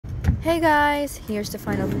Hey guys, here's the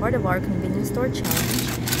final part of our convenience store challenge.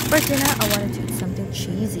 For dinner, I wanted to eat something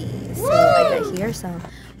cheesy, so I got here some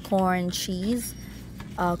corn cheese,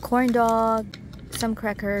 corn dog, some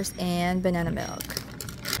crackers, and banana milk.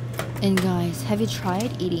 And guys, have you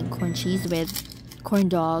tried eating corn cheese with corn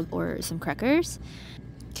dog or some crackers?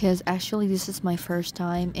 Because actually this is my first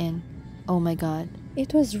time and oh my god,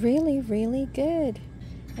 it was really good.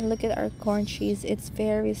 And look at our corn cheese, it's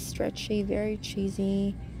very stretchy, very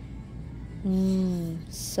cheesy.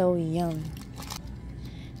 So yum.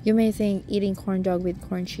 You may think eating corn dog with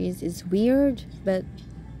corn cheese is weird, but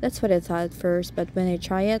that's what I thought at first. But when I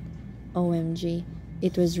try it, OMG,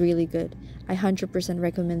 it was really good. I 100%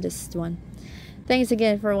 recommend this one. Thanks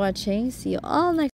again for watching. See you all next